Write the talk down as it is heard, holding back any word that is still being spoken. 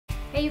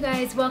Hey you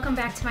guys, welcome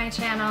back to my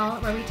channel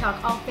where we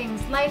talk all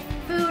things life,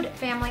 food,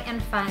 family,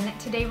 and fun.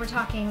 Today we're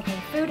talking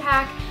a food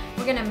hack.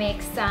 We're gonna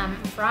make some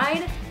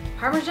fried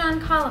parmesan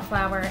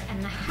cauliflower,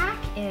 and the hack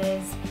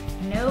is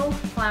no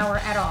flour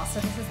at all. So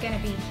this is gonna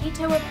be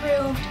keto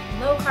approved,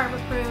 low carb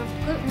approved,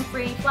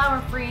 gluten-free,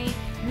 flour-free,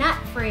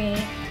 nut-free.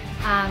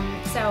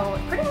 So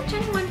pretty much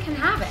anyone can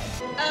have it.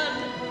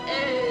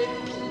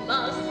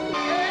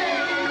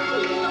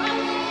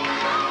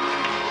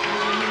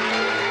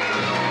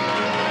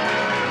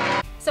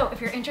 So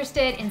if you're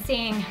interested in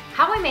seeing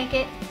how I make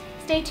it,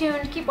 stay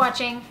tuned, keep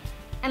watching,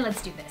 and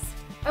let's do this.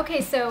 Okay,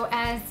 so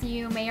as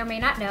you may or may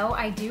not know,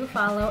 I do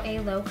follow a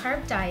low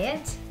carb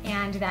diet,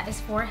 and that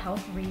is for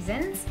health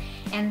reasons.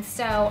 And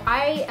so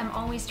I am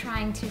always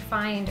trying to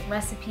find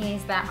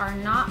recipes that are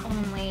not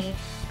only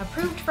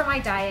approved for my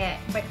diet,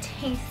 but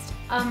taste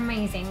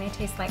amazing. They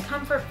taste like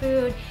comfort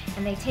food,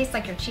 and they taste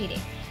like you're cheating.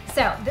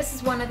 So this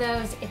is one of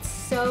those. It's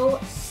so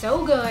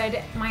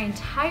good. My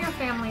entire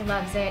family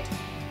loves it.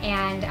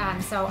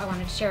 And so I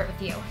wanted to share it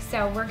with you.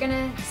 So we're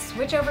gonna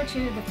switch over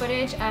to the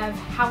footage of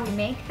how we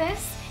make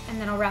this, and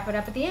then I'll wrap it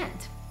up at the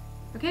end.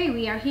 Okay,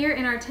 we are here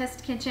in our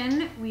test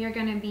kitchen. We are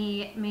gonna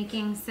be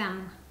making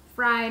some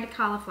fried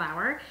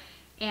cauliflower,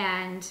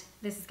 and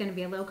this is gonna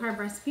be a low carb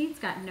recipe. It's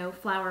got no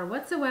flour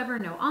whatsoever,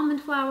 no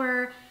almond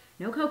flour,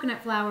 no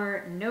coconut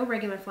flour, no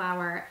regular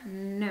flour,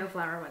 no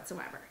flour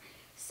whatsoever.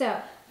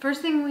 So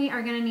first thing we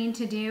are gonna need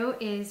to do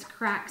is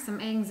crack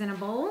some eggs in a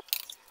bowl.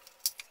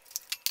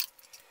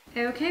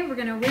 Okay, we're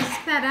gonna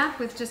whisk that up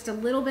with just a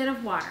little bit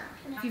of water.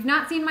 If you've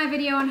not seen my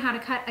video on how to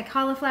cut a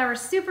cauliflower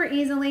super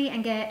easily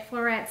and get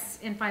florets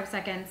in 5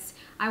 seconds,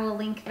 I will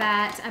link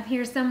that up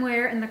here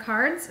somewhere in the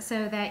cards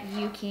so that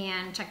you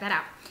can check that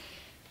out.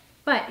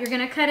 But you're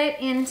gonna cut it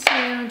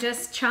into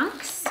just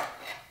chunks.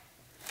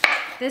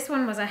 This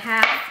one was a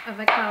half of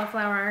a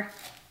cauliflower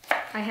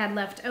I had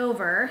left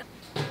over.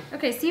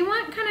 Okay, so you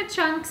want kind of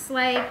chunks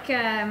like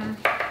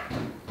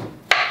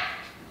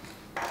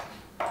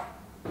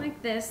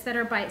this that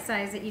are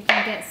bite-sized that you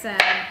can get some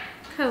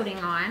coating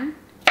on.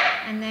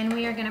 And then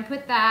we are gonna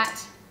put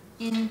that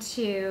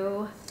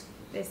into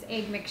this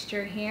egg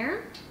mixture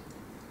here.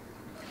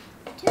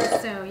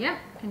 So, yep,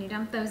 can you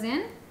dump those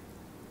in?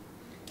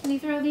 Can you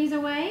throw these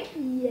away?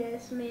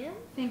 Yes, ma'am.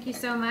 Thank you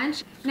so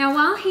much. Now,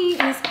 while he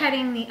is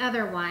cutting the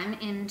other one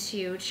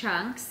into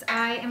chunks,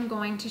 I am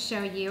going to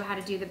show you how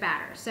to do the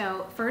batter.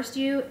 So first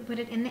you put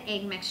it in the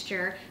egg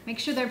mixture. Make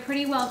sure they're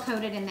pretty well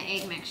coated in the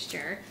egg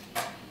mixture.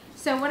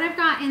 So what I've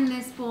got in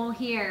this bowl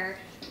here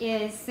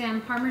is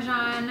some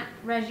Parmesan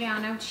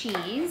Reggiano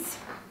cheese.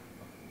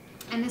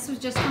 And this was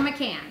just from a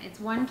can. It's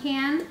one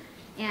can,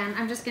 and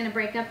I'm just gonna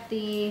break up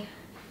the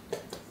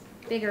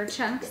bigger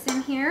chunks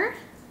in here,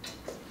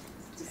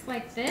 just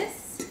like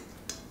this.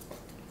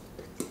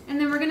 And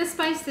then we're gonna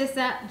spice this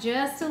up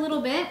just a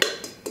little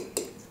bit.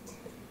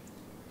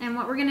 And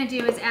what we're gonna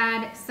do is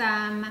add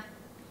some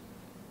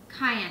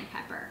cayenne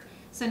pepper.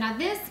 So now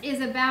this is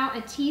about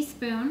a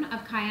teaspoon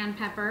of cayenne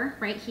pepper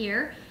right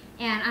here,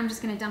 and I'm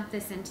just gonna dump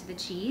this into the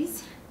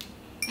cheese.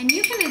 And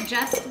you can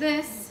adjust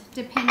this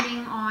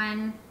depending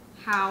on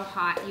how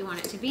hot you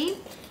want it to be.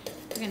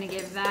 We're gonna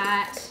give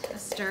that a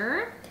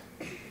stir.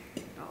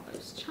 Get all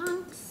those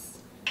chunks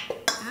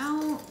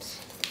out.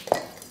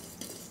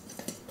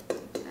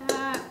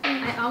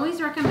 I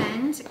always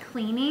recommend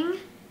cleaning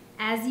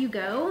as you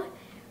go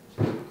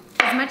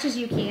as much as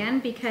you can,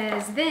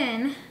 because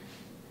then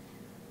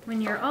when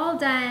you're all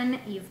done,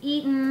 you've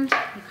eaten,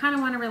 you kind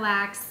of want to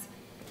relax,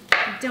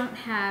 you don't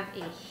have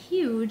a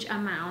huge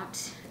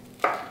amount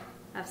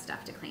of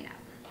stuff to clean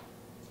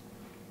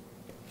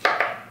up.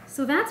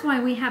 So that's why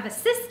we have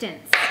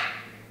assistants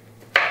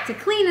to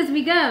clean as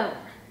we go.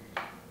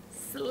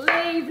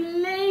 Slave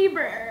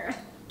labor.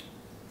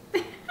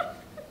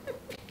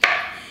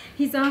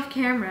 He's off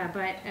camera,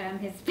 but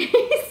his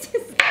face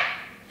is...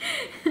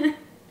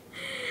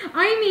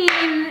 I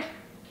mean,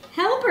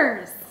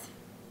 helpers.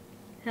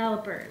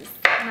 Helpers,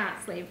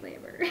 not slave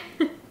labor.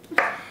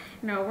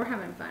 No, we're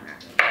having fun,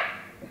 aren't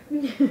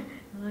we?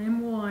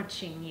 I'm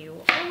watching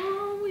you,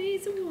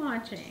 always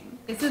watching.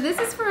 Okay, so this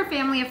is for a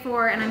family of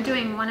 4, and I'm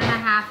doing 1.5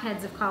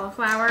 heads of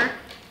cauliflower.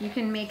 You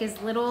can make as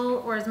little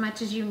or as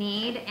much as you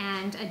need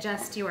and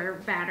adjust your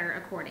batter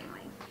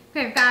accordingly.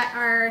 Okay, I've got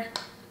our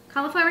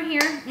cauliflower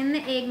here in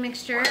the egg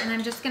mixture, and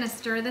I'm just gonna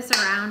stir this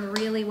around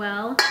really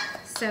well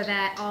so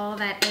that all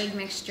that egg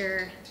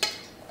mixture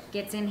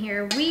gets in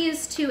here. We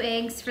use 2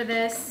 eggs for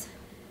this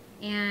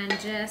and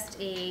just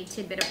a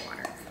tidbit of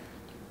water.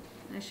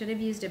 I should have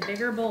used a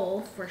bigger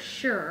bowl for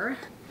sure.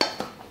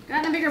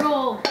 Got in a bigger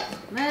bowl.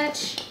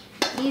 Much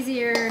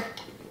easier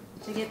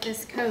to get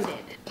this coated.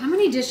 How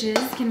many dishes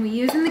can we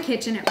use in the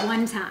kitchen at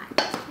one time?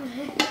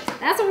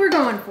 That's what we're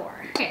going for.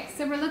 Okay,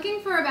 so we're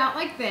looking for about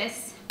like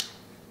this.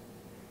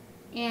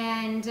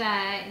 And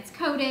it's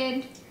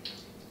coated.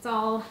 It's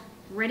all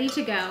ready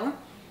to go.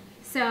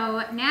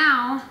 So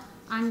now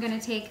I'm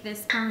gonna take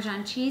this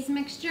Parmesan cheese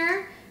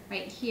mixture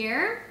right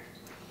here,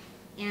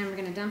 and we're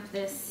gonna dump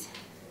this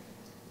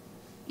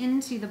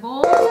into the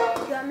bowl. Do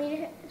you want me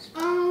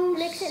to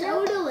mix it?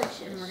 Oh, So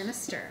delicious. And we're gonna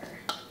stir. stir.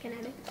 Can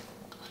I do?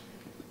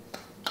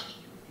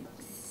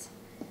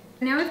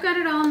 Now we've got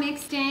it all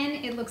mixed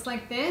in. It looks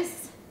like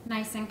this,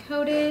 nice and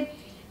coated.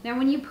 Now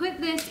when you put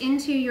this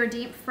into your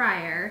deep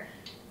fryer,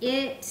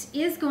 it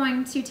is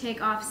going to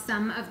take off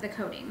some of the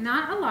coating.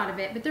 Not a lot of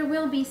it, but there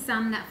will be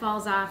some that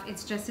falls off.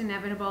 It's just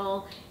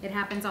inevitable. It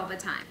happens all the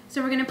time.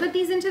 So we're gonna put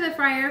these into the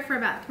fryer for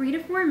about 3 to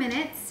 4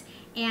 minutes,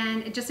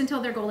 and just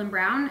until they're golden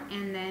brown,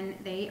 and then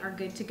they are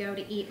good to go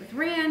to eat with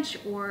ranch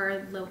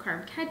or low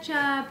carb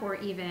ketchup or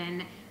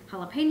even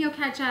jalapeno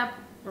ketchup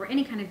or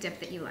any kind of dip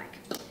that you like.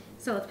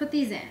 So let's put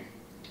these in.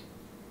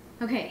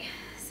 Okay,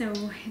 so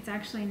it's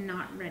actually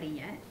not ready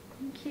yet.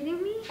 Are you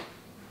kidding me?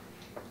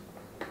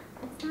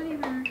 It's not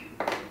even...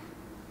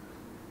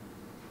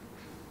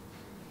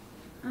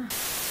 Oh.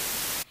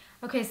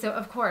 Okay, so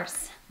of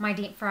course, my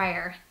deep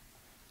fryer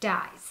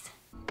dies.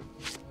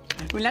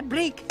 Will not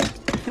break.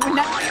 Will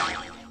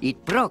not...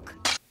 It broke.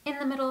 In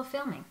the middle of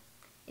filming.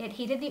 It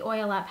heated the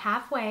oil up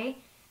halfway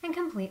and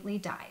completely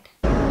died.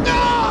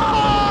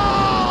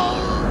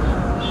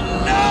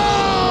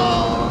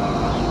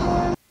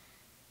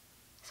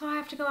 So I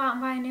have to go out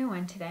and buy a new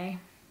one today.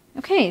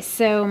 Okay,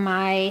 so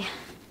my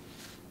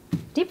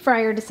deep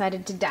fryer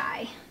decided to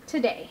die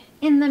today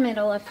in the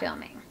middle of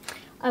filming,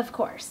 of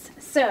course.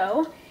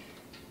 So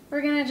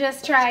we're gonna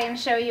just try and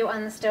show you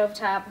on the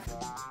stovetop.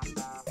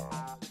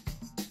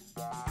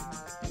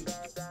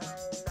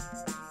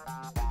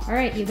 All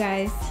right, you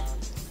guys,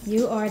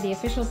 you are the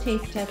official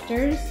taste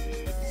testers.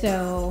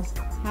 So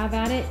have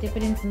at it, dip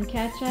it in some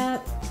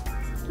ketchup.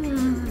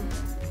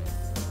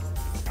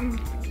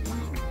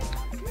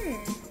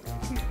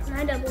 Can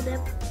I double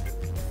dip?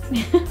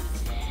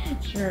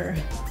 Sure.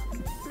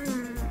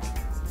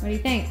 What do you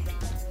think?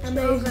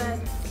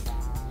 Amazing.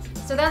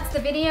 So that's the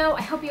video.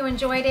 I hope you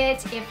enjoyed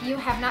it. If you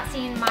have not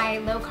seen my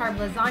low carb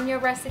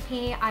lasagna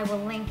recipe, I will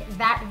link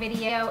that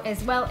video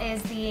as well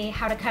as the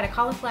how to cut a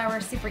cauliflower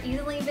super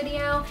easily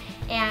video.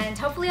 And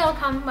hopefully I'll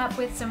come up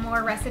with some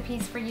more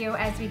recipes for you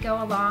as we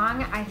go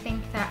along. I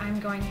think that I'm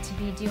going to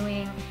be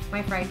doing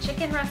my fried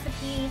chicken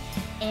recipe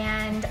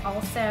and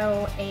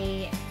also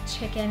a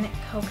chicken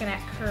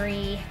coconut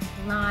curry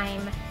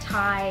lime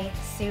Thai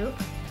soup,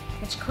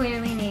 which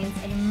clearly needs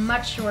a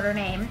much shorter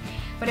name.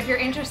 But if you're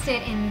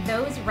interested in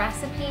those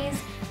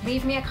recipes,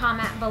 leave me a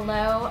comment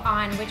below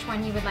on which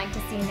one you would like to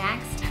see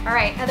next. All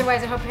right,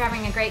 otherwise I hope you're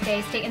having a great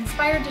day. Stay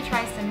inspired to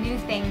try some new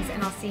things,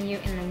 and I'll see you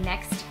in the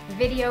next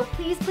video.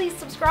 Please, please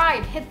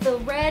subscribe. Hit the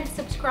red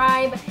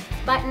subscribe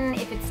button.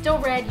 If it's still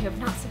red, you have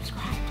not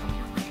subscribed. Oh, I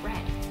don't like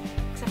red,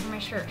 except for my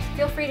shirt.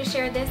 Feel free to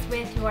share this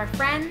with your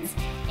friends,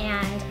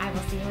 and I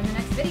will see you in the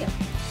next video.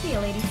 See you,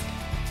 ladies.